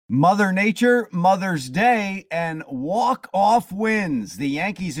Mother Nature, Mother's Day, and walk-off wins. The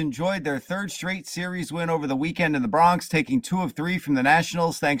Yankees enjoyed their third straight series win over the weekend in the Bronx, taking 2 of 3 from the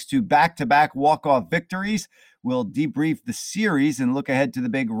Nationals thanks to back-to-back walk-off victories. We'll debrief the series and look ahead to the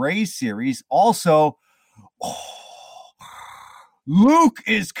big Rays series. Also, Luke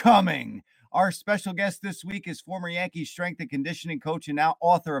is coming. Our special guest this week is former Yankees strength and conditioning coach and now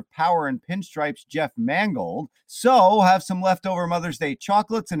author of Power and Pinstripes, Jeff Mangold. So have some leftover Mother's Day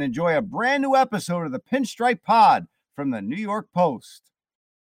chocolates and enjoy a brand new episode of the Pinstripe Pod from the New York Post.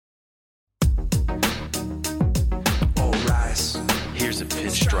 All rise. Here's a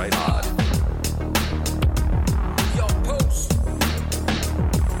Pinstripe Pod. New York Post.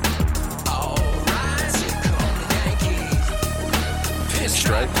 All rise. Here come the Yankees.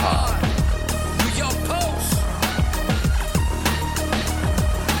 Pinstripe Pod.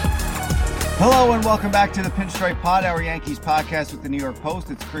 Hello and welcome back to the Pinstripe Pod, our Yankees podcast with the New York Post.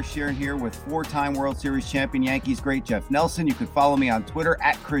 It's Chris Sheeran here with four-time World Series champion Yankees great Jeff Nelson. You can follow me on Twitter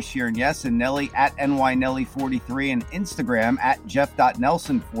at Chris Sheeran, yes, and Nelly at NYNelly43 and Instagram at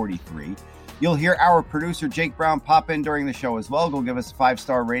Jeff.Nelson43. You'll hear our producer Jake Brown pop in during the show as well. Go give us a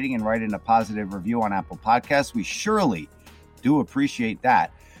 5-star rating and write in a positive review on Apple Podcasts. We surely do appreciate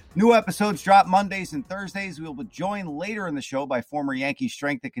that. New episodes drop Mondays and Thursdays. We will be joined later in the show by former Yankees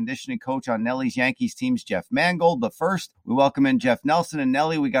strength and conditioning coach on Nelly's Yankees teams, Jeff Mangold. But first, we welcome in Jeff Nelson. And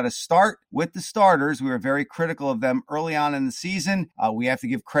Nelly, we got to start with the starters. We were very critical of them early on in the season. We have to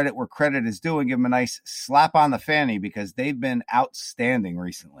give credit where credit is due and give them a nice slap on the fanny because they've been outstanding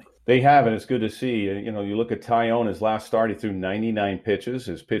recently. They have, and it's good to see. You know, you look at Taillon, his last start, he threw 99 pitches.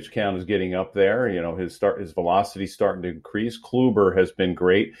 His pitch count is getting up there. You know, his velocity starting to increase. Kluber has been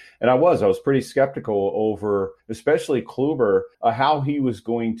great. And I was pretty skeptical over, especially Kluber, how he was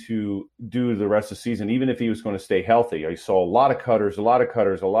going to do the rest of the season, even if he was going to stay healthy. I saw a lot of cutters.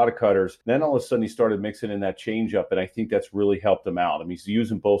 Then all of a sudden he started mixing in that changeup, and I think that's really helped him out. I mean, he's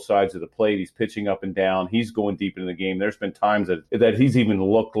using both sides of the plate. He's pitching up and down. He's going deep into the game. There's been times that he's even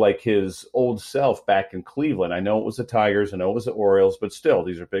looked like his old self back in Cleveland. I know it was the Tigers, I know it was the Orioles, but still,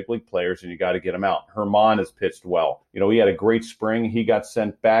 these are big league players, and you got to get them out. Herman has pitched well. You know, he had a great spring. He got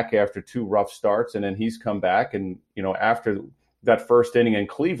sent back after 2 rough starts, and then he's come back, and, you know, after that first inning in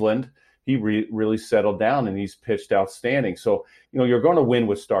Cleveland, he really settled down, and he's pitched outstanding. So, you know, you're going to win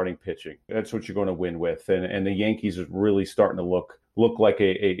with starting pitching. That's what you're going to win with, and the Yankees are really starting to look like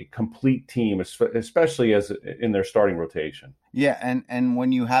a complete team, especially as in their starting rotation. Yeah, and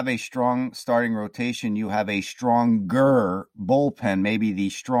when you have a strong starting rotation, you have a stronger bullpen, maybe the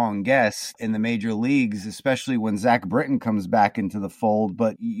strongest in the major leagues, especially when Zach Britton comes back into the fold.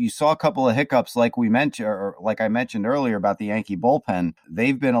 But you saw a couple of hiccups like we mentioned, or like I mentioned earlier about the Yankee bullpen.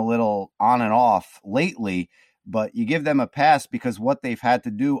 They've been a little on and off lately. But you give them a pass because what they've had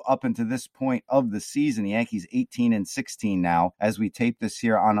to do up until this point of the season, the Yankees 18-16 now, as we tape this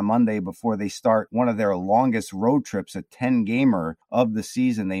here on a Monday before they start one of their longest road trips, a 10-gamer of the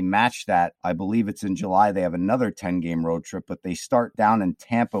season. They match that. I believe it's in July. They have another 10-game road trip, but they start down in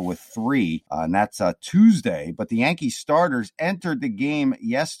Tampa with 3, and that's Tuesday. But the Yankee starters entered the game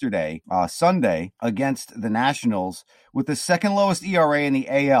yesterday, Sunday, against the Nationals with the second lowest ERA in the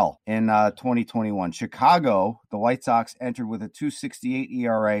AL in 2021. Chicago, the White Sox, entered with a 2.68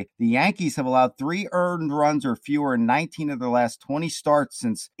 ERA. The Yankees have allowed 3 earned runs or fewer in 19 of their last 20 starts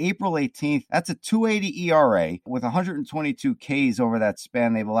since April 18th. That's a 2.80 ERA with 122 Ks over that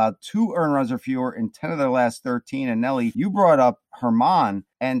span. They've allowed 2 earned runs or fewer in 10 of their last 13. And Nelly, you brought up Herman.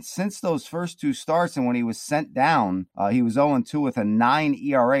 And since those first 2 starts and when he was sent down, he was 0-2 with a 9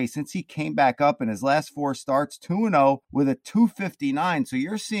 ERA. Since he came back up in his last 4 starts, 2-0 with a 2.59. So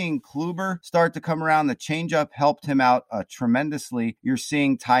you're seeing Kluber start to come around. The changeup helped him out tremendously. You're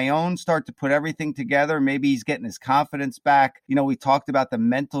seeing Taillon start to put everything together. Maybe he's getting his confidence back. You know, we talked about the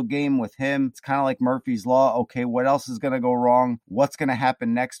mental game with him. It's kind of like Murphy's Law. Okay, what else is going to go wrong? What's going to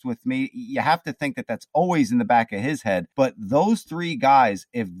happen next with me? You have to think that that's always in the back of his head. But those 3 guys,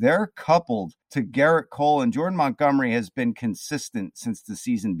 if they're coupled to Garrett Cole, and Jordan Montgomery has been consistent since the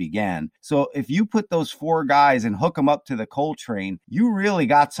season began. So if you put those 4 guys and hook them up to the Cole train, you really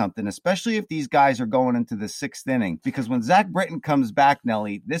got something, especially if these guys are going into the 6th inning. Because when Zach Britton comes back,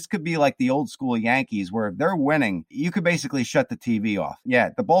 Nelly, this could be like the old school Yankees where if they're winning, you could basically shut the TV off. Yeah,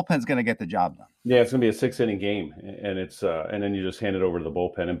 the bullpen's going to get the job done. Yeah, it's going to be a 6-inning game, and it's and then you just hand it over to the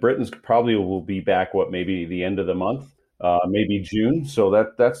bullpen. And Britton's probably will be back, maybe the end of the month, maybe June. So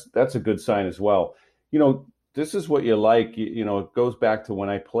that's a good sign as well. You know, this is what you like. You know, it goes back to when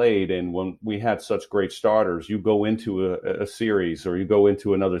I played and when we had such great starters. You go into a series or you go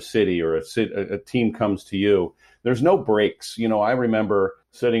into another city or a team comes to you. There's no breaks. You know, I remember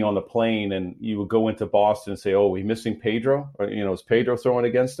sitting on the plane, and you would go into Boston and say, "Oh, are we missing Pedro? Or, is Pedro throwing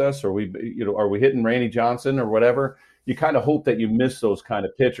against us? Or are we hitting Randy Johnson or whatever?" You kind of hope that you miss those kind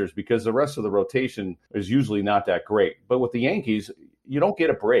of pitchers because the rest of the rotation is usually not that great. But with the Yankees, you don't get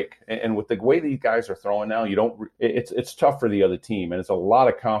a break. And with the way these guys are throwing now, it's tough for the other team. And it's a lot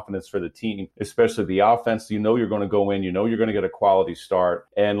of confidence for the team, especially the offense. You're going to go in, you're going to get a quality start.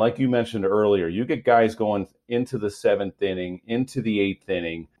 And like you mentioned earlier, you get guys going into the 7th inning, into the 8th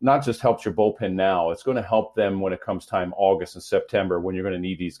inning, not just helps your bullpen now, it's going to help them when it comes time August and September when you're going to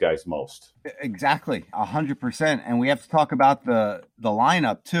need these guys most. Exactly, 100%. And we have to talk about the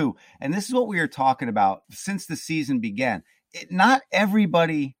lineup too. And this is what we were talking about since the season began. Not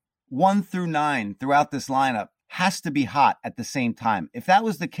everybody 1 through 9 throughout this lineup has to be hot at the same time. If that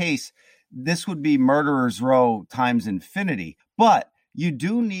was the case, this would be murderer's row times infinity. But you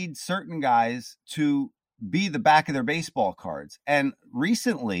do need certain guys to be the back of their baseball cards. And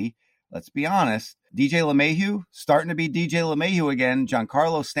recently, let's be honest, DJ LeMahieu starting to be DJ LeMahieu again.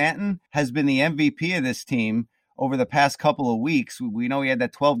 Giancarlo Stanton has been the MVP of this team over the past couple of weeks. We know he had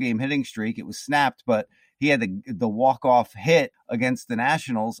that 12-game hitting streak. It was snapped, but he had the walk-off hit against the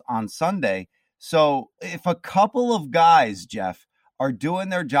Nationals on Sunday. So if a couple of guys, Jeff, are doing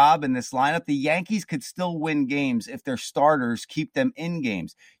their job in this lineup, the Yankees could still win games if their starters keep them in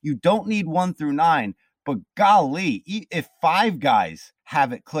games. You don't need 1 through 9, but golly, if 5 guys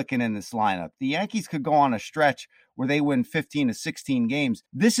have it clicking in this lineup, the Yankees could go on a stretch where they win 15 to 16 games.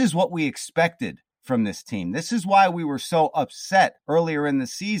 This is what we expected from this team. This is why we were so upset earlier in the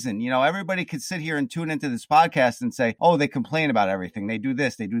season. Everybody could sit here and tune into this podcast and say, oh, they complain about everything. They do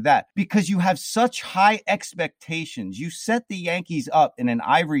this, they do that. Because you have such high expectations. You set the Yankees up in an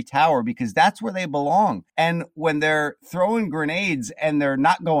ivory tower because that's where they belong. And when they're throwing grenades and they're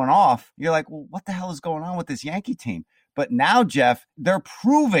not going off, you're like, well, what the hell is going on with this Yankee team? But now, Jeff, they're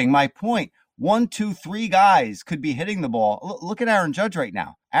proving my point. 1, 2, 3 guys could be hitting the ball. Look at Aaron Judge right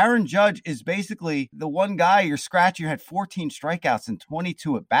now. Aaron Judge is basically the one guy you're scratching. You had 14 strikeouts and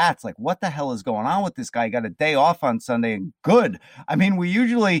 22 at bats. Like, what the hell is going on with this guy? He got a day off on Sunday and good. I mean, we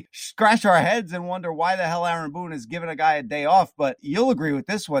usually scratch our heads and wonder why the hell Aaron Boone is giving a guy a day off. But you'll agree with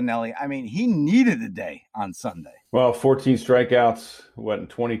this one, Nelly. I mean, he needed a day on Sunday. Well, 14 strikeouts,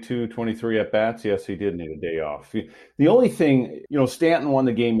 22, 23 at bats. Yes, he did need a day off. The only thing, Stanton won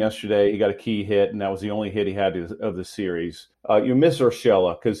the game yesterday. He got a key hit, and that was the only hit he had of the series. You miss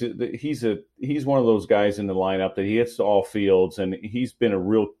Urshela because he's one of those guys in the lineup that he hits to all fields, and he's been a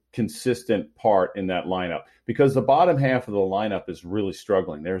real consistent part in that lineup because the bottom half of the lineup is really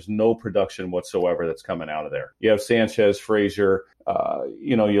struggling. There's no production whatsoever that's coming out of there. You have Sanchez, Frazier,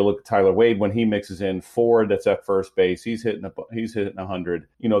 you look at Tyler Wade when he mixes in Ford, that's at first base. He's hitting 100.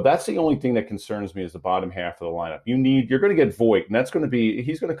 That's the only thing that concerns me is the bottom half of the lineup. You're going to get Voit, and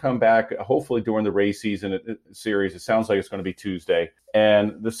he's going to come back hopefully during the Rays season series. It sounds like it's going to be Tuesday,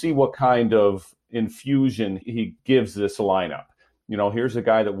 and to see what kind of infusion he gives this lineup. Here's a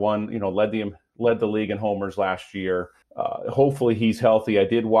guy that won, led the league in homers last year. Hopefully he's healthy. I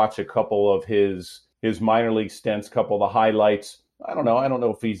did watch a couple of his minor league stints, couple of the highlights. I don't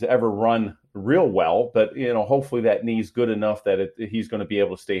know if he's ever run real well, but hopefully that knee's good enough that he's going to be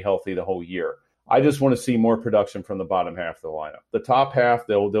able to stay healthy the whole year. I just want to see more production from the bottom half of the lineup. The top half,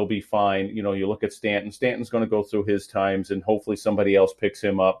 they'll be fine. You look at Stanton. Stanton's going to go through his times, and hopefully somebody else picks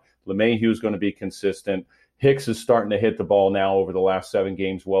him up. LeMahieu's going to be consistent. Hicks is starting to hit the ball now over the last 7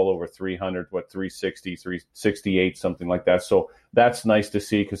 games, well over 300, 360, 368, something like that. So that's nice to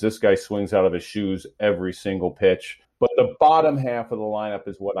see because this guy swings out of his shoes every single pitch. But the bottom half of the lineup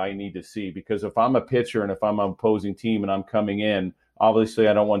is what I need to see because if I'm a pitcher and if I'm an opposing team and I'm coming in, obviously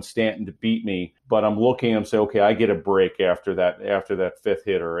I don't want Stanton to beat me, but I'm looking and say, okay, I get a break after that 5th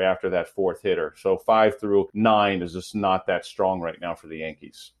hitter or after that 4th hitter. So 5 through 9 is just not that strong right now for the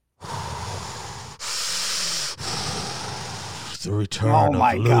Yankees. The return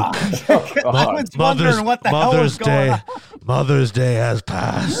of Luke. I was wondering what the hell was going on. Mother's Day has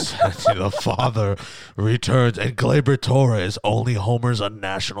passed. The father returns, and Gleyber Torres only homers on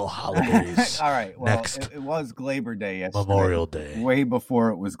national holidays. All right. Well, next, it was Gleyber Day yesterday. Memorial Day. Way before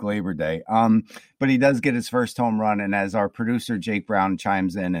it was Gleyber Day. But he does get his first home run, and as our producer Jake Brown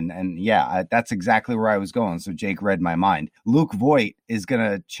chimes in, and yeah, that's exactly where I was going. So Jake read my mind. Luke Voit is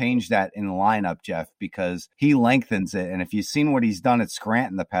going to change that in the lineup, Jeff, because he lengthens it. And if you've seen what he's done at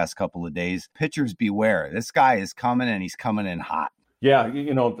Scranton the past couple of days, pitchers beware. This guy is coming, and he's coming in hot. Yeah,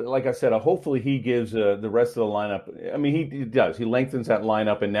 like I said, hopefully he gives the rest of the lineup. I mean, he does. He lengthens that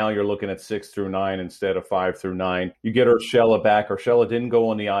lineup, and now you're looking at 6 through 9 instead of 5 through 9. You get Urshela back. Urshela didn't go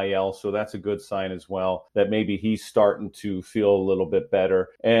on the IL, so that's a good sign as well, that maybe he's starting to feel a little bit better.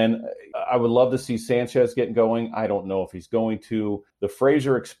 And I would love to see Sanchez getting going. I don't know if he's going to. The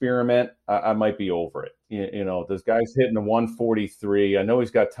Frazier experiment, I might be over it. This guy's hitting a 143. I know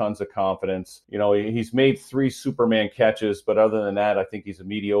he's got tons of confidence. He's made 3 Superman catches, but other than that, I think he's a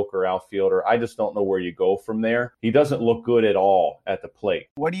mediocre outfielder. I just don't know where you go from there. He doesn't look good at all at the plate.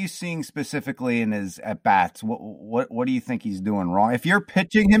 What are you seeing specifically in his at-bats? What do you think he's doing wrong? If you're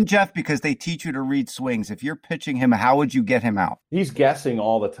pitching him, Jeff, because they teach you to read swings, if you're pitching him, how would you get him out? He's guessing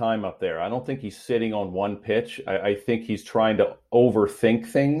all the time up there. I don't think he's sitting on one pitch. I think he's trying to overthink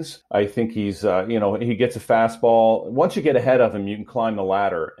things. I think he's, he gets a fastball. Once you get ahead of him, you can climb the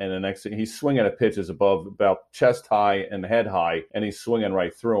ladder. And the next thing, he's swinging at pitches above about chest high and head high, and he's swinging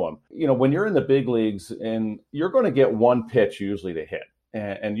right through them. When you're in the big leagues, and you're going to get one pitch usually to hit.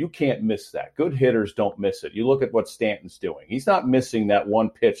 And you can't miss that. Good hitters don't miss it. You look at what Stanton's doing. He's not missing that one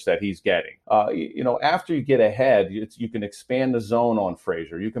pitch that he's getting. After you get ahead, you can expand the zone on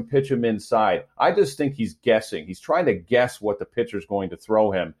Frazier. You can pitch him inside. I just think he's guessing. He's trying to guess what the pitcher's going to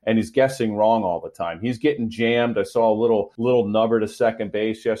throw him, and he's guessing wrong all the time. He's getting jammed. I saw a little nubber to second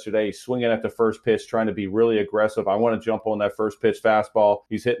base yesterday. He's swinging at the first pitch, trying to be really aggressive. I want to jump on that first pitch fastball.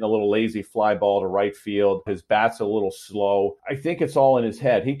 He's hitting a little lazy fly ball to right field. His bat's a little slow. I think it's all in his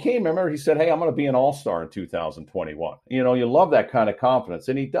head. He said, hey, I'm going to be an all-star in 2021. You love that kind of confidence,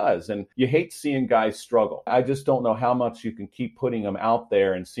 and he does. And you hate seeing guys struggle. I just don't know how much you can keep putting him out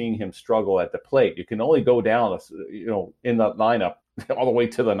there and seeing him struggle at the plate. You can only go down, in the lineup all the way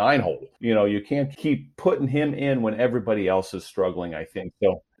to the 9 hole. You can't keep putting him in when everybody else is struggling, I think.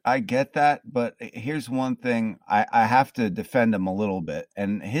 So I get that, but here's one thing. I have to defend him a little bit.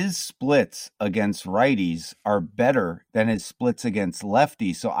 And his splits against righties are better than his splits against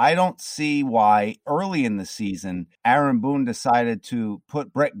lefties. So I don't see why early in the season, Aaron Boone decided to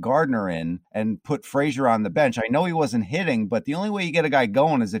put Brett Gardner in and put Frazier on the bench. I know he wasn't hitting, but the only way you get a guy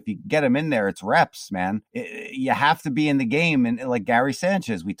going is if you get him in there. It's reps, man. You have to be in the game. And like Gary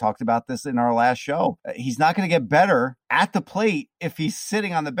Sanchez, we talked about this in our last show. He's not going to get better at the plate if he's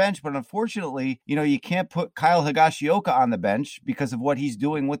sitting on the bench. But unfortunately, you can't put Kyle Higashioka on the bench because of what he's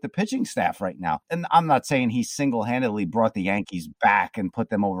doing with the pitching staff right now. And I'm not saying he single-handedly brought the Yankees back and put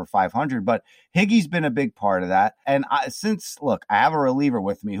them over 500, but Higgy's been a big part of that. And I have a reliever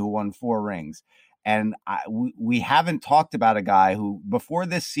with me who won 4 rings. And we haven't talked about a guy who, before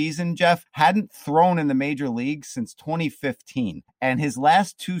this season, Jeff, hadn't thrown in the major leagues since 2015. And his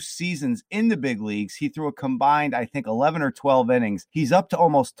last 2 seasons in the big leagues, he threw a combined, I think, 11 or 12 innings. He's up to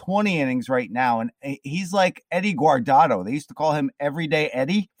almost 20 innings right now. And he's like Eddie Guardado. They used to call him Everyday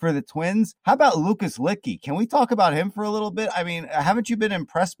Eddie for the Twins. How about Lucas Licky? Can we talk about him for a little bit? I mean, haven't you been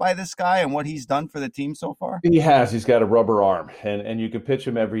impressed by this guy and what he's done for the team so far? He has. He's got a rubber arm, and you can pitch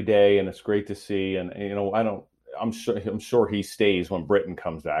him every day, and it's great to see. And I'm sure he stays when Britton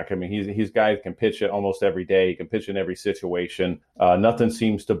comes back. I mean, he's a guy that can pitch it almost every day. He can pitch in every situation. Nothing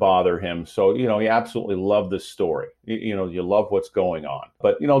seems to bother him. So, you absolutely love this story. You love what's going on.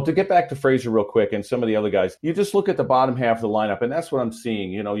 But, to get back to Frazier real quick and some of the other guys, you just look at the bottom half of the lineup, and that's what I'm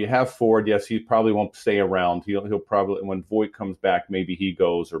seeing. You have Ford. Yes, he probably won't stay around. He'll probably, when Voit comes back, maybe he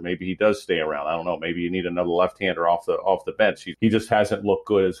goes, or maybe he does stay around. I don't know. Maybe you need another left-hander off the bench. He just hasn't looked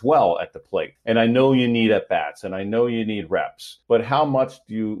good as well at the plate. And I know you need at-bats, and I know you need reps. But how much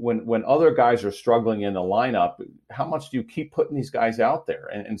do you, when other guys are struggling in the lineup, how much do you keep putting these guys out there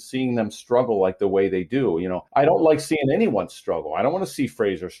and seeing them struggle like the way they do? I don't like seeing anyone struggle. I don't want to see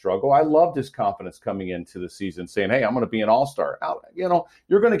Frazier struggle. I loved his confidence coming into the season saying, hey, I'm going to be an all-star. You're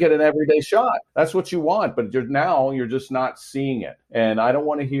going to get an everyday shot. That's what you want, but you're just not seeing it. And I don't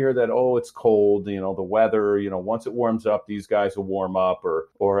want to hear that, oh, it's cold, the weather, once it warms up, these guys will warm up,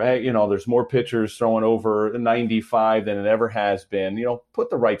 or hey, there's more pitchers throwing over 95 than it ever has been. Put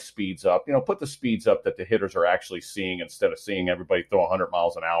the right speeds up, put the speeds up that the hitters are actually seeing instead of seeing everybody throw 100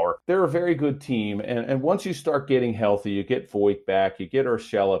 miles an hour. They're a very good team. And once you start getting healthy, you get Voit back, you get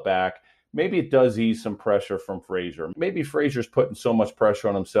Urshela back. Maybe it does ease some pressure from Frazier. Maybe Frazier's putting so much pressure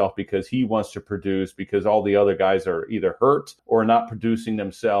on himself because he wants to produce, because all the other guys are either hurt or not producing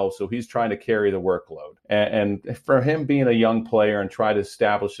themselves. So he's trying to carry the workload. And for him being a young player and try to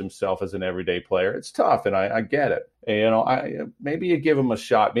establish himself as an everyday player, it's tough. And I get it. Maybe you give them a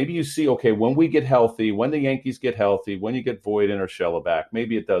shot. Maybe you see, okay, when we get healthy, when the Yankees get healthy, when you get Voit and Urshela back,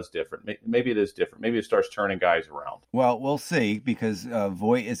 maybe it does different. Maybe it is different. Maybe it starts turning guys around. Well, we'll see, because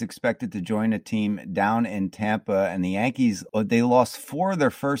Voit is expected to join a team down in Tampa, and the Yankees, they lost 4 of their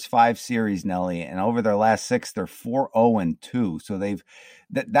first 5 series, Nelly, and over their last 6, they're 4-0-2. So they've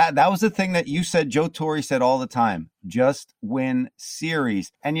that was the thing that you said, Joe Torre said all the time, just win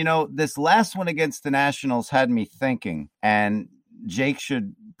series. And, this last one against the Nationals had me thinking, and Jake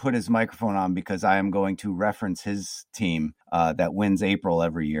should put his microphone on because I am going to reference his team that wins April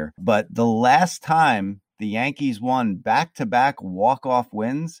every year. But the last time the Yankees won back-to-back walk-off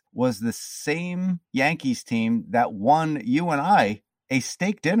wins was the same Yankees team that won you and I a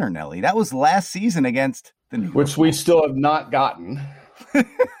steak dinner, Nelly. That was last season against the New York Which we still have not gotten.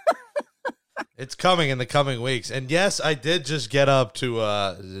 It's coming in the coming weeks. And yes, I did just get up to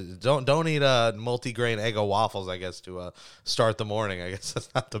don't eat multi-grain Eggo waffles, I guess, to start the morning. I guess that's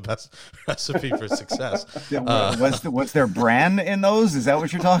not the best recipe for success. What's their brand in those? Is that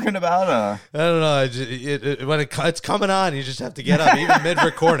what you're talking about? I don't know. When it's coming on, you just have to get up, even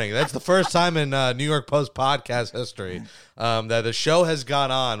mid-recording. That's the first time in New York Post podcast history that the show has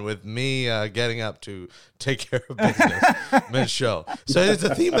gone on with me getting up to take care of business mid-show. So it's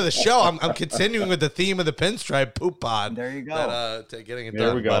the theme of the show. I'm continuing with the theme of the Pinstripe Poop Pod. There you go. Getting it there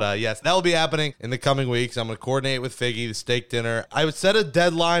done. We go. But yes, that will be happening in the coming weeks. I'm going to coordinate with Figgy, the steak dinner. I would set a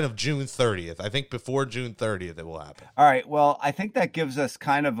deadline of June 30th. I think before June 30th it will happen. All right. Well, I think that gives us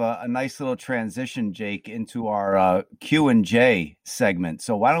kind of a nice little transition, Jake, into our Q&J segment.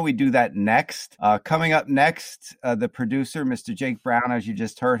 So why don't we do that next? Coming up next, the producer, Mr. Jake Brown, as you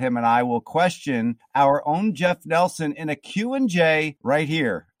just heard him, and I will question our own Jeff Nelson in a Q&J right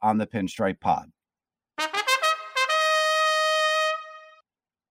here on the Pinstripe Pod.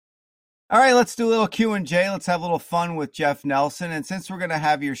 All right, let's do a little Q&J. Let's have a little fun with Jeff Nelson. And since we're going to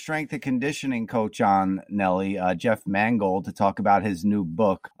have your strength and conditioning coach on, Nelly, Jeff Mangold, to talk about his new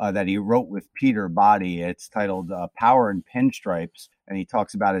book that he wrote with Peter Body. It's titled Power and Pinstripes. And he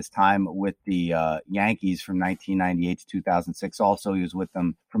talks about his time with the Yankees from 1998 to 2006. Also, he was with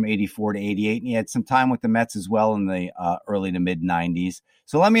them from 84 to 88. And he had some time with the Mets as well in the early to mid 90s.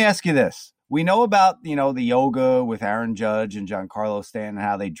 So let me ask you this. We know about, the yoga with Aaron Judge and Giancarlo Stanton,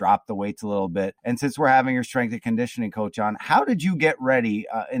 how they dropped the weights a little bit. And since we're having your strength and conditioning coach on, how did you get ready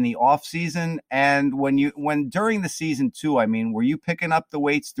in the off season? And when during the season too, were you picking up the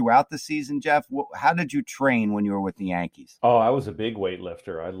weights throughout the season, Jeff? How did you train when you were with the Yankees? Oh, I was a big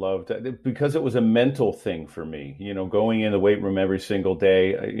weightlifter. I loved it because it was a mental thing for me, going in the weight room every single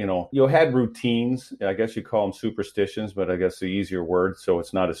day. You had routines. I guess you call them superstitions, but I guess the easier word. So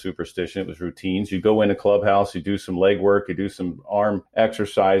it's not a superstition. It was routines. You go in the clubhouse, you do some leg work, you do some arm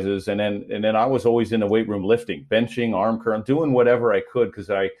exercises, and then I was always in the weight room lifting, benching, arm curl, doing whatever I could because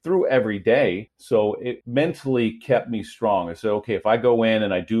I threw every day. So it mentally kept me strong. I said, okay, if I go in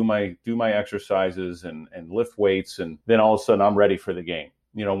and I do my exercises and lift weights, and then all of a sudden I'm ready for the game.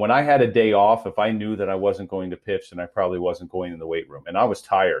 When I had a day off, if I knew that I wasn't going to pitch, then I probably wasn't going in the weight room. And I was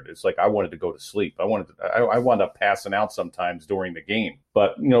tired. It's like I wanted to go to sleep. I wound up passing out sometimes during the game.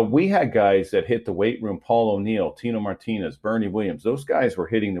 But, we had guys that hit the weight room, Paul O'Neill, Tino Martinez, Bernie Williams. Those guys were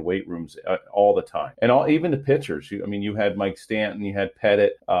hitting the weight rooms all the time. And even the pitchers. You had Mike Stanton, you had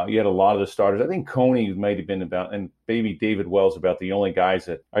Pettit, you had a lot of the starters. I think Coney might have been about, and maybe David Wells, about the only guys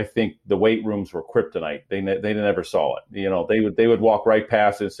that I think the weight rooms were kryptonite. They never saw it. They would walk right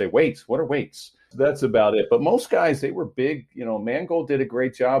past it and say, weights, what are weights? That's about it. But most guys, they were big. Mangold did a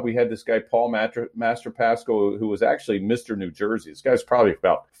great job. We had this guy, Paul Masterpasco, who was actually Mr. New Jersey. This guy's probably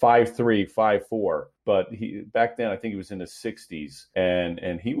about 5'3", 5'4". But back then, I think he was in his 60s,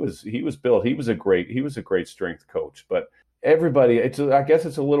 and he was built. He was a great strength coach. But everybody, I guess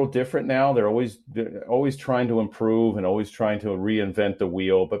it's a little different now. They're always trying to improve and always trying to reinvent the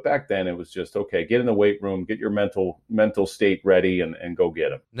wheel. But back then it was just, okay, get in the weight room, get your mental state ready, and go get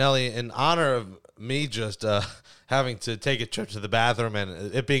them. Nelly, in honor of me just having to take a trip to the bathroom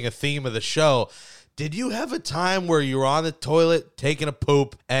and it being a theme of the show, did you have a time where you were on the toilet taking a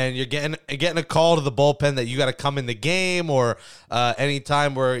poop and you're getting a call to the bullpen that you got to come in the game, or any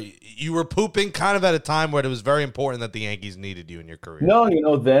time where you were pooping kind of at a time where it was very important that the Yankees needed you in your career?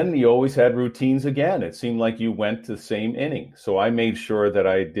 No, then you always had routines again. It seemed like you went to the same inning. So I made sure that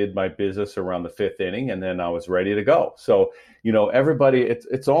I did my business around the 5th inning, and then I was ready to go. So everybody,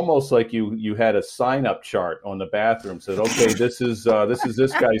 it's almost like you had a sign up chart on the bathroom, said, okay, this is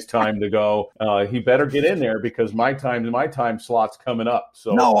this guy's time to go. He better get in there because my time slot's coming up.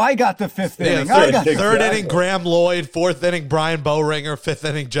 So No, I got the fifth inning. third, I got third inning Graham Lloyd, fourth inning Brian Bowringer, fifth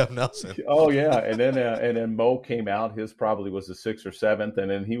inning Jeff Nelson. Oh yeah, and then Mo came out. His probably was the sixth or seventh, and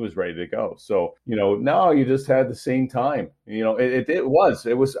then he was ready to go. So no, you just had the same time. It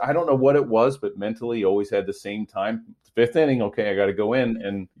was. I don't know what it was, but mentally, you always had the same time. Fifth inning, okay, I got to go in,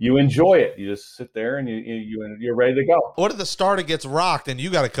 and you enjoy it. You just sit there and you're ready to go. What if the starter gets rocked and you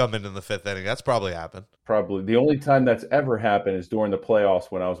got to come in the fifth inning? That's probably happened. Probably the only time that's ever happened is during the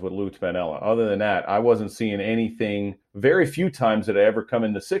playoffs when I was with Lou Tonella. Other than that, I wasn't seeing anything. Very few times did I ever come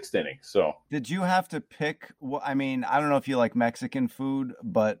in the sixth inning. So Did you have to pick? I mean, I don't know if you like Mexican food,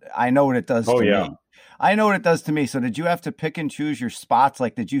 but I know what it does to yeah. me. I know what it does to me. So did you have to pick and choose your spots?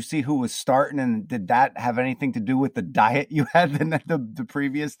 Like, did you see who was starting, and did that have anything to do with the diet you had the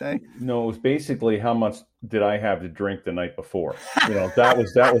previous day? No, it was basically how much did I have to drink the night before. That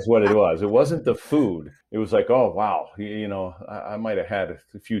was what it was. It wasn't the food. It was like, oh wow, I might have had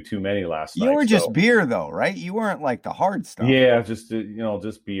a few too many last night. You were just beer though, right? You weren't like the hard stuff. Yeah, just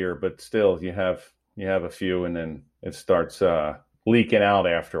just beer, but still, you have a few, and then it starts leaking out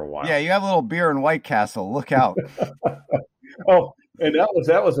after a while. Yeah, you have a little beer in White Castle. Look out. Oh, and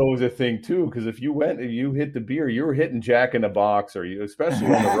that was always a thing too, because if you hit the beer, you were hitting Jack in the Box, or especially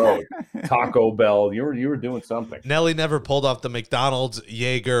on the road, Taco Bell. You were doing something. Nelly never pulled off the McDonald's,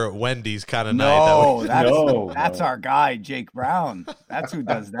 Jaeger, Wendy's kind of night. No, that's our guy, Jake Brown. That's who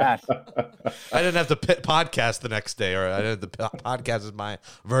does that. I didn't have to podcast the next day, or I didn't. The podcast is my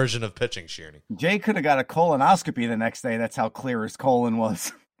version of pitching, Shearney. Jay could have got a colonoscopy the next day. That's how clear his colon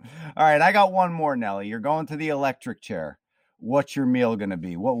was. All right, I got one more, Nelly. You're going to the electric chair. What's your meal going to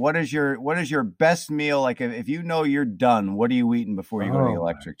be? What is your best meal? Like if you know you're done, what are you eating before you go to the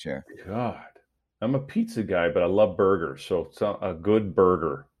electric chair? God, I'm a pizza guy, but I love burgers. So a good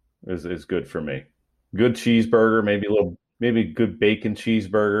burger is good for me. Good cheeseburger, maybe good bacon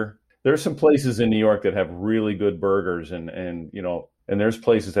cheeseburger. There's some places in New York that have really good burgers, and there's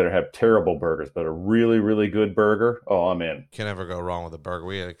places that have terrible burgers, but a really, really good burger, oh, I'm in. Can never go wrong with a burger.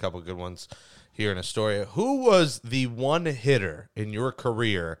 We had a couple good ones here in Astoria. Who was the one hitter in your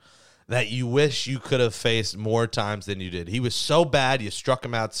career that you wish you could have faced more times than you did? He was so bad, you struck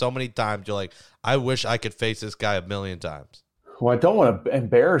him out so many times, you're like, I wish I could face this guy 1,000,000 times. Well, I don't want to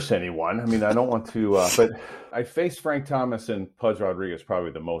embarrass anyone. I mean, I don't want to, but I faced Frank Thomas and Pudge Rodriguez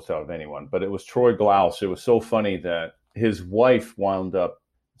probably the most out of anyone, but it was Troy Glaus. It was so funny that his wife wound up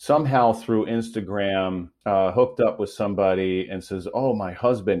somehow through Instagram, hooked up with somebody and says, oh, my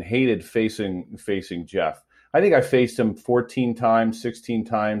husband hated facing Jeff. I think I faced him 14 times, 16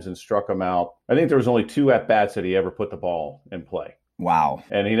 times and struck him out. I think there was only 2 at-bats that he ever put the ball in play. Wow.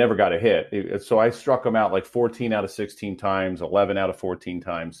 And he never got a hit. So I struck him out like 14 out of 16 times, 11 out of 14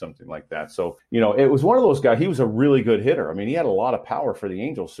 times, something like that. So, it was one of those guys. He was a really good hitter. I mean, he had a lot of power for the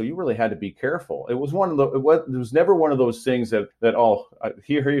Angels. So you really had to be careful. It was it was never one of those things that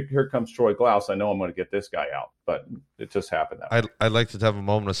here comes Troy Glaus. I know I'm going to get this guy out. But it just happened that way. I'd like to have a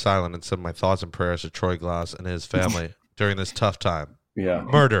moment of silence and send my thoughts and prayers to Troy Glaus and his family during this tough time. Yeah.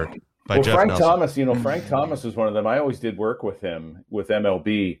 Murdered. By Jeff Frank Nelson. Thomas, Frank Thomas is one of them. I always did work with him with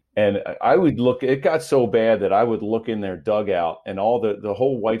MLB, and I would look. It got so bad that I would look in their dugout, and all the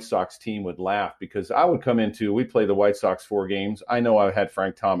whole White Sox team would laugh because I would come into. We played the White Sox 4 games. I know I had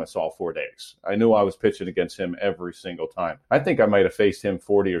Frank Thomas all 4 days. I knew I was pitching against him every single time. I think I might have faced him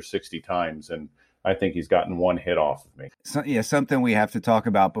 40 or 60 times, and I think he's gotten 1 hit off of me. So, something we have to talk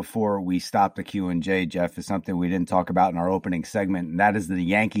about before we stop the Q&J, Jeff, is something we didn't talk about in our opening segment, and that is the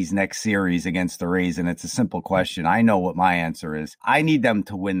Yankees' next series against the Rays, and it's a simple question. I know what my answer is. I need them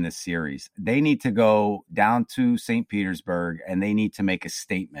to win this series. They need to go down to St. Petersburg, and they need to make a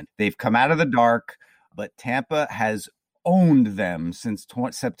statement. They've come out of the dark, but Tampa has owned them since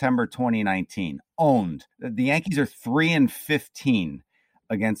September 2019. Owned. The Yankees are 3-15.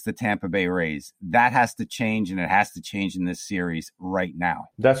 Against the Tampa Bay Rays. That has to change, and it has to change in this series right now.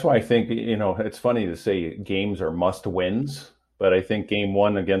 That's why I think, it's funny to say games are must wins, but I think game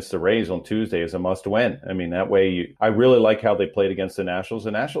 1 against the Rays on Tuesday is a must win. I mean, that way I really like how they played against the Nationals.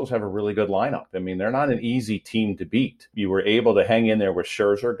 The Nationals have a really good lineup. I mean, they're not an easy team to beat. You were able to hang in there with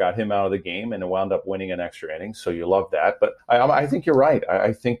Scherzer, got him out of the game, and it wound up winning an extra inning. So you love that. But I think you're right.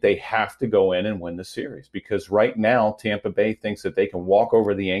 I think they have to go in and win the series because right now Tampa Bay thinks that they can walk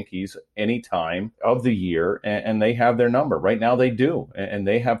over the Yankees any time of the year, and they have their number. Right now they do, and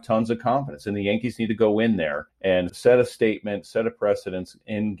they have tons of confidence. And the Yankees need to go in there and set a statement, set a precedence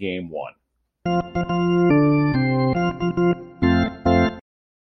in game 1.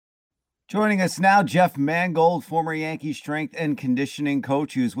 Joining us now, Jeff Mangold, former Yankee strength and conditioning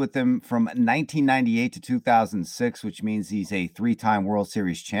coach, who's with them from 1998 to 2006, which means he's a three-time World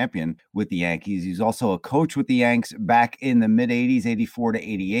Series champion with the Yankees. He's also a coach with the Yanks back in the mid-'80s, 84 to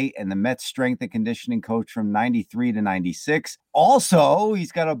 88, and the Mets strength and conditioning coach from 93 to 96. Also,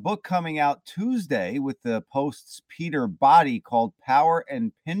 he's got a book coming out Tuesday with the Post's Peter Body called Power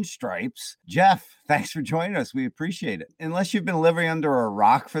and Pinstripes. Jeff, thanks for joining us. We appreciate it. Unless you've been living under a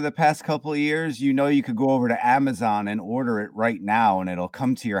rock for the past couple of years, you know you could go over to Amazon and order it right now, and it'll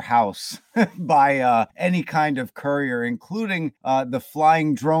come to your house by any kind of courier, including the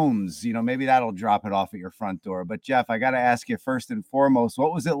flying drones. You know, maybe that'll drop it off at your front door. But Jeff, I got to ask you first and foremost,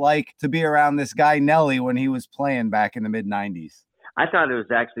 what was it like to be around this guy Nelly when he was playing back in the mid-'90s? I thought it was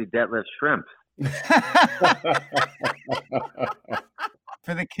actually Detlef Shrimp.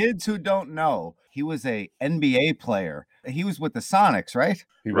 For the kids who don't know, he was a NBA player. He was with the Sonics, right?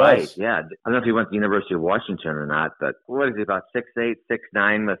 He Right, was. yeah. I don't know if he went to the University of Washington or not, but what is he, about 6'8",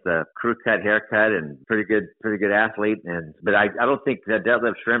 6'9", with a crew cut haircut and pretty good athlete. But I don't think that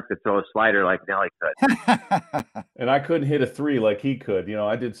Detlef Shrimp could throw a slider like Nelly could. And I couldn't hit a three like he could. You know,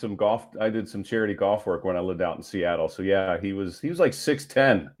 I did some charity golf work when I lived out in Seattle. So yeah, he was like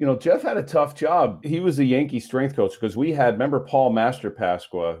 6'10". You know, Jeff had a tough job. He was a Yankee strength coach because remember Paul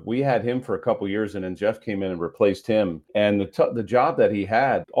Masterpasqua? We had him for a couple years, and then Jeff came in and replaced him. And the job that he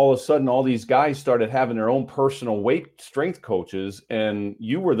had, all of a sudden, all these guys started having their own personal weight strength coaches, and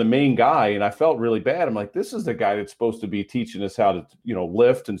you were the main guy. And I felt really bad. I'm like, this is the guy that's supposed to be teaching us how to, you know,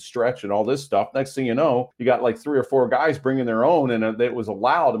 lift and stretch and all this stuff. Next thing you know, you got like 3 or 4 guys bringing their own, and it was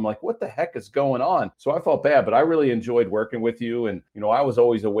allowed. I'm like, what the heck is going on? So I felt bad, but I really enjoyed working with you. And, you know, I was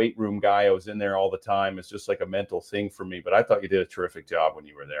always a weight room guy. I was in there all the time. It's just like a mental thing for me, but I thought you did a terrific job when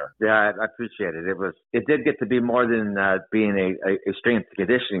you were there. Yeah, I appreciate it. It did get to be more than being a strength and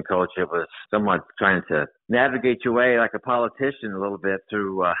conditioning coach. It was someone trying to navigate your way like a politician a little bit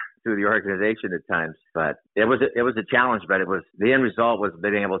through the organization at times. But it was a challenge. But the end result was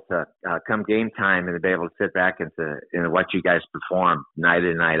being able to come game time and to be able to sit back and to watch you guys perform night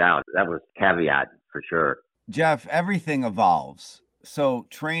in, night out. That was caveat for sure. Jeff, everything evolves. So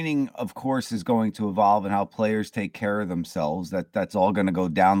training, of course, is going to evolve, and how players take care of themselves. That's all going to go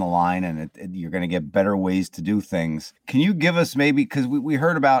down the line, and you're going to get better ways to do things. Can you give us maybe, because we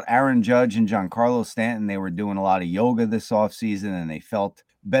heard about Aaron Judge and Giancarlo Stanton. They were doing a lot of yoga this offseason, and they felt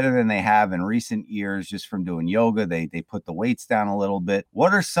better than they have in recent years just from doing yoga. They put the weights down a little bit.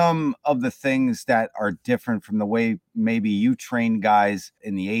 What are some of the things that are different from the way maybe you trained guys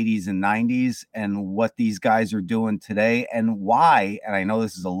in the 80s and 90s and what these guys are doing today? And why, and I know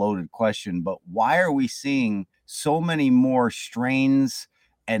this is a loaded question, but why are we seeing so many more strains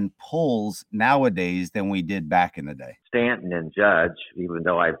and pulls nowadays than we did back in the day? Stanton and Judge, even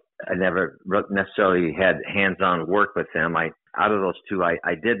though I never necessarily had hands-on work with them, out of those two, I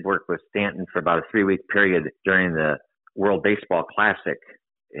did work with Stanton for about a 3-week period during the World Baseball Classic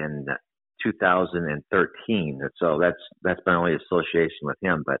in 2013. So that's my only association with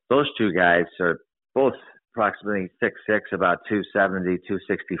him. But those two guys are both approximately 6'6", about 270,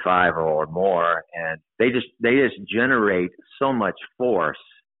 265 or more, and they just generate so much force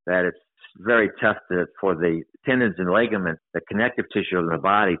that it's very tough for the tendons and ligaments, the connective tissue of the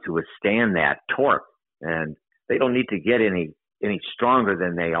body, to withstand that torque. And they don't need to get any stronger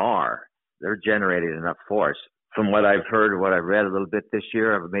than they are. They're generating enough force. From what I've heard or what I've read a little bit this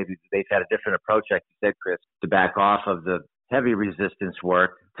year, or maybe they've had a different approach, like you said, Chris, to back off of the heavy resistance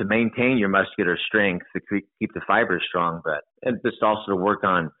work to maintain your muscular strength, to keep the fibers strong, and just also to work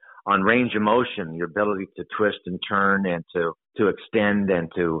on range of motion, your ability to twist and turn and to extend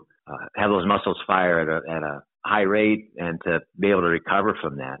and to have those muscles fire at a high rate and to be able to recover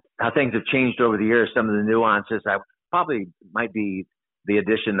from that. How things have changed over the years, some of the nuances, I probably might be the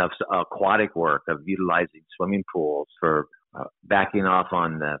addition of aquatic work, of utilizing swimming pools for backing off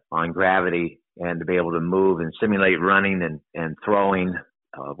on gravity and to be able to move and simulate running and throwing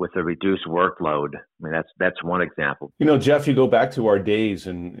with a reduced workload. I mean, that's one example. You know, Jeff, you go back to our days,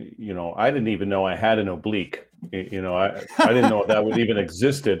 and you know, I didn't even know I had an oblique. You know, I didn't know that would even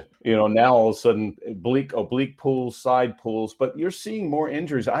existed. You know, now all of a sudden oblique pulls, side pulls, but you're seeing more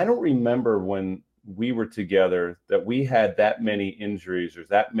injuries. I don't remember when we were together that we had that many injuries or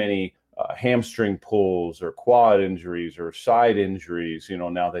that many hamstring pulls or quad injuries or side injuries, you know,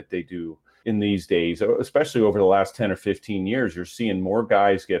 now that they do in these days, especially over the last 10 or 15 years. You're seeing more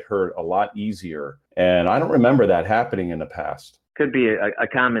guys get hurt a lot easier. And I don't remember that happening in the past. Could be a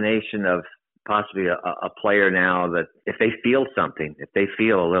combination of possibly a player now that if they feel something, if they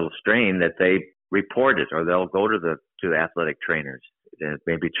feel a little strain, that they report it or they'll go to the athletic trainers. and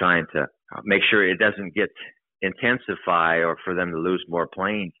maybe trying to make sure it doesn't get intensify or for them to lose more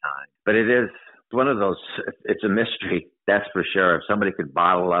playing time. But it is one of those, it's a mystery, that's for sure. If somebody could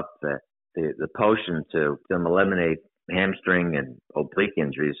bottle up the potion to eliminate hamstring and oblique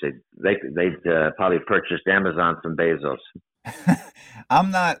injuries, they'd probably purchased Amazon from Bezos.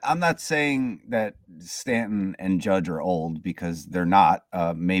 I'm not saying that Stanton and Judge are old, because they're not.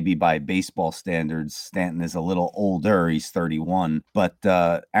 Maybe by baseball standards, Stanton is a little older. He's 31, but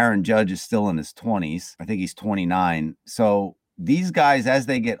Aaron Judge is still in his 20s. I think he's 29. So these guys, as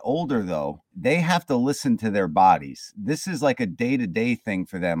they get older, though, they have to listen to their bodies. This is like a day-to-day thing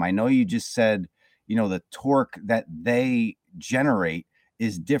for them. I know you just said, the torque that they generate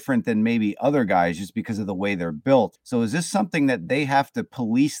is different than maybe other guys just because of the way they're built. So is this something that they have to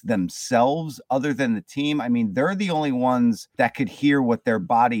police themselves other than the team? I mean, they're the only ones that could hear what their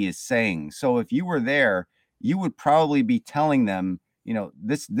body is saying. So if you were there, you would probably be telling them,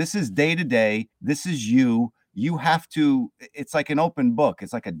 this is day to day. This is you. You have to, it's like an open book.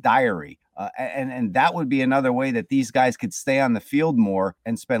 It's like a diary. And that would be another way that these guys could stay on the field more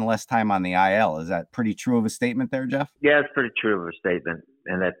and spend less time on the IL. Is that pretty true of a statement there, Jeff? Yeah, it's pretty true of a statement.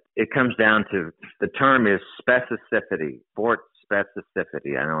 And that it comes down to, the term is specificity, sport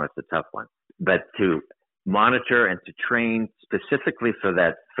specificity. I know it's a tough one, but to monitor and to train specifically for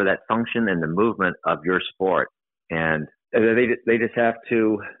that function and the movement of your sport. And they just have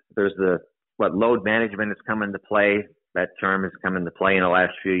to, there's load management has come into play. That term has come into play in the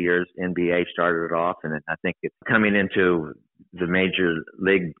last few years. NBA started it off, and I think it's coming into the Major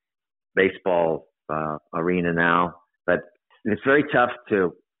League Baseball arena now. But it's very tough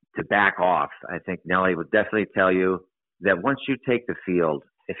to back off. I think Nelly would definitely tell you that once you take the field,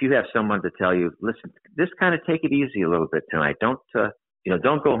 if you have someone to tell you, listen, just kind of take it easy a little bit tonight. Don't go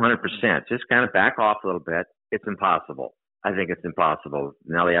 100%. Just kind of back off a little bit. It's impossible. I think it's impossible.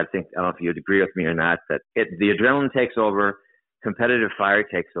 Nelly, I don't know if you'd agree with me or not, that the adrenaline takes over, competitive fire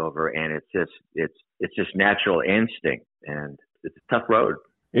takes over, and it's just natural instinct, and it's a tough road.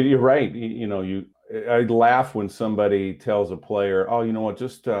 You're right. I laugh when somebody tells a player, oh, you know what,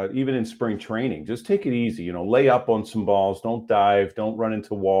 just even in spring training, just take it easy, lay up on some balls, don't dive, don't run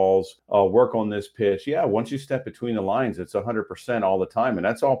into walls, work on this pitch. Yeah, once you step between the lines, it's 100% all the time. And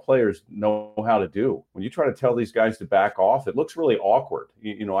that's all players know how to do. When you try to tell these guys to back off, it looks really awkward.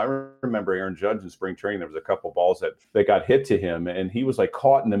 I remember Aaron Judge in spring training, there was a couple balls that got hit to him, and he was like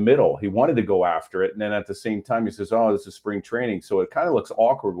caught in the middle. He wanted to go after it. And then at the same time, he says, oh, this is spring training. So it kind of looks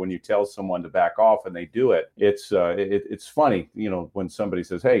awkward when you tell someone to back off and they do it. It's funny, when somebody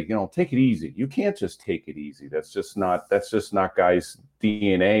says, hey, take it easy. You can't just take it easy. That's just not guys'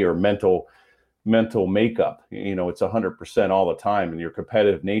 DNA or mental makeup. It's 100% all the time. And your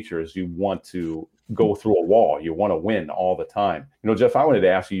competitive nature is you want to go through a wall. You want to win all the time. Jeff, I wanted to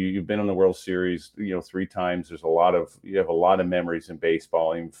ask you, you've been in the World Series, 3 times. You have a lot of memories in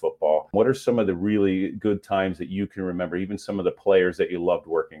baseball, even football. What are some of the really good times that you can remember, even some of the players that you loved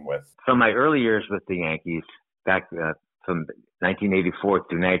working with? From my early years with the Yankees, back from 1984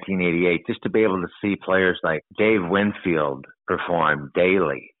 through 1988, just to be able to see players like Dave Winfield perform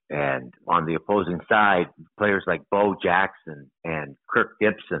daily. And on the opposing side, players like Bo Jackson and Kirk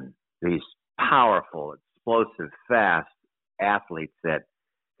Gibson, these powerful, explosive, fast athletes that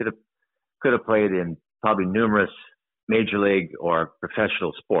could have played in probably numerous major league or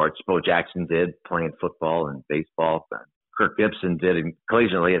professional sports. Bo Jackson did, playing football and baseball. Kirk Gibson did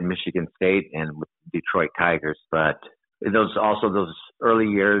collegiately at Michigan State and with Detroit Tigers. But those early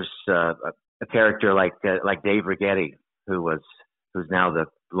years, a character like Dave Righetti, who's now the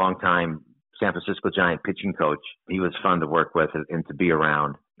longtime San Francisco Giant pitching coach. He was fun to work with and to be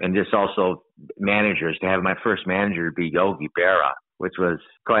around. And just also managers, to have my first manager be Yogi Berra, which was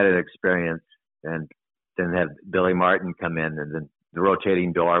quite an experience. And then have Billy Martin come in, and then the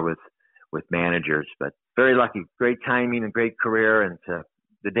rotating door with managers. But very lucky, great timing and great career, and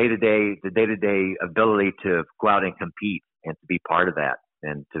the day-to-day ability to go out and compete and to be part of that.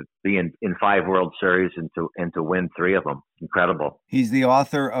 And to be in 5 World Series and to win 3 of them. Incredible. He's the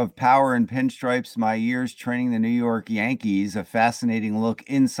author of Power and Pinstripes, My Years Training the New York Yankees, a fascinating look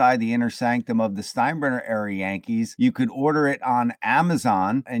inside the inner sanctum of the Steinbrenner era Yankees. You could order it on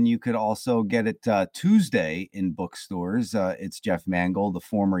Amazon, and you could also get it Tuesday in bookstores. It's Jeff Mangold, the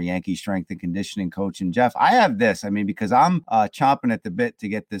former Yankee strength and conditioning coach. And Jeff, I have this, because I'm chomping at the bit to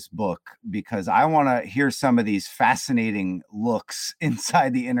get this book, because I want to hear some of these fascinating looks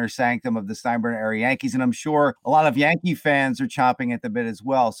inside the inner sanctum of the Steinbrenner era Yankees. And I'm sure a lot of Yankee fans are chomping at the bit as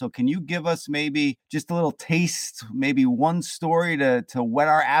well. So can you give us maybe just a little taste, maybe one story to whet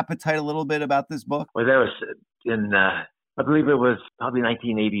our appetite a little bit about this book? Well, there was I believe it was probably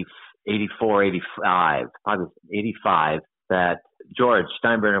 1980, 84, 85, probably 85, that George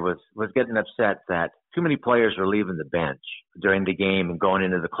Steinbrenner was getting upset that too many players were leaving the bench during the game and going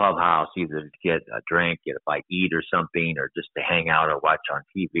into the clubhouse either to get a drink, get a bite to eat or something, or just to hang out or watch on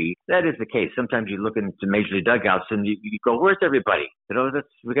TV. That is the case. Sometimes you look into Major League dugouts and you go, where's everybody?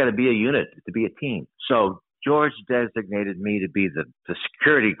 We got to be a unit, to be a team. So George designated me to be the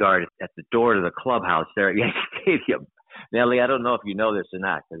security guard at the door to the clubhouse there at Yankee Stadium. Nelly, I don't know if you know this or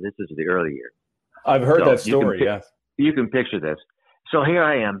not, because this is the early years. I've heard that story, yes. You can picture this. So here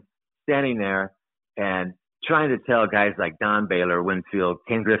I am, standing there and trying to tell guys like Don Baylor, Winfield,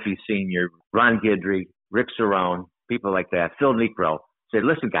 Ken Griffey Sr., Ron Guidry, Rick Cerrone, people like that, Phil Necro, said,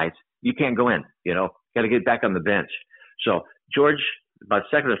 listen, guys, you can't go in, got to get back on the bench. So George, about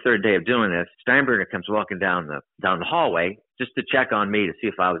second or third day of doing this, Steinbrenner comes walking down the hallway just to check on me to see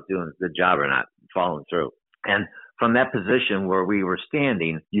if I was doing a good job or not, following through. And from that position where we were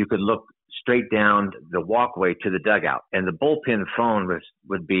standing, you could look straight down the walkway to the dugout, and the bullpen phone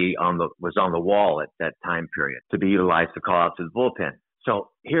was on the wall at that time period to be utilized to call out to the bullpen. So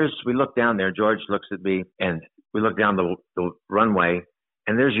we look down there. George looks at me, and we look down the runway,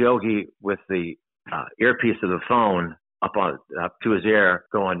 and there's Yogi with the earpiece of the phone up to his ear,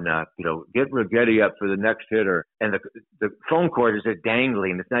 going, get Righetti up for the next hitter, and the phone cord is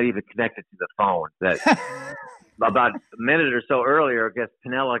dangling. It's not even connected to the phone. That. About a minute or so earlier, I guess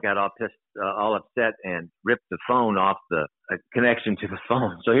Pinella got all upset and ripped the phone off the connection to the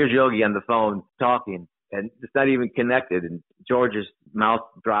phone. So here's Yogi on the phone talking, and it's not even connected. And George's mouth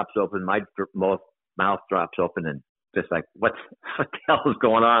drops open, my mouth drops open, and just like, what the hell is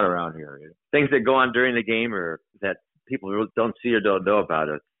going on around here? Things that go on during the game or that people don't see or don't know about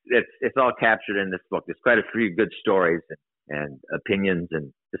it. It's all captured in this book. There's quite a few good stories and opinions,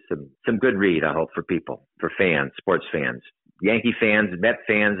 and just some good read, I hope, for people, for fans, sports fans, Yankee fans, Met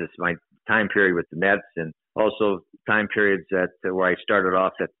fans. It's my time period with the Mets, and also time periods where I started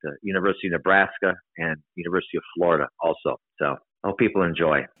off at the University of Nebraska and University of Florida also. So I hope people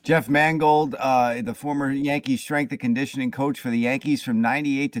enjoy. Jeff Mangold, the former Yankee strength and conditioning coach for the Yankees from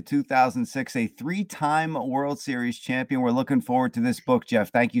 98 to 2006, a 3-time World Series champion. We're looking forward to this book,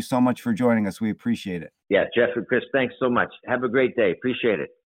 Jeff. Thank you so much for joining us. We appreciate it. Yeah, Jeff and Chris, thanks so much. Have a great day. Appreciate it.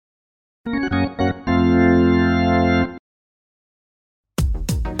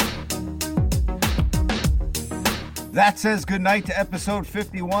 That says goodnight to episode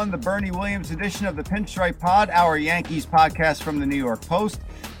 51, the Bernie Williams edition of the Pinstripe Pod, our Yankees podcast from the New York Post.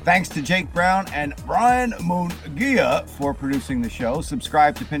 Thanks to Jake Brown and Brian Mungia for producing the show.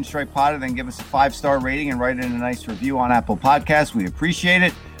 Subscribe to Pinstripe Pod and then give us a 5-star rating and write in a nice review on Apple Podcasts. We appreciate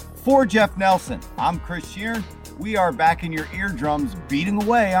it. For Jeff Nelson, I'm Chris Sheeran. We are back in your eardrums, beating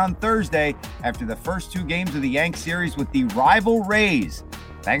away on Thursday after the first 2 games of the Yanks series with the rival Rays.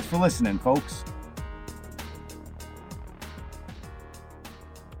 Thanks for listening, folks.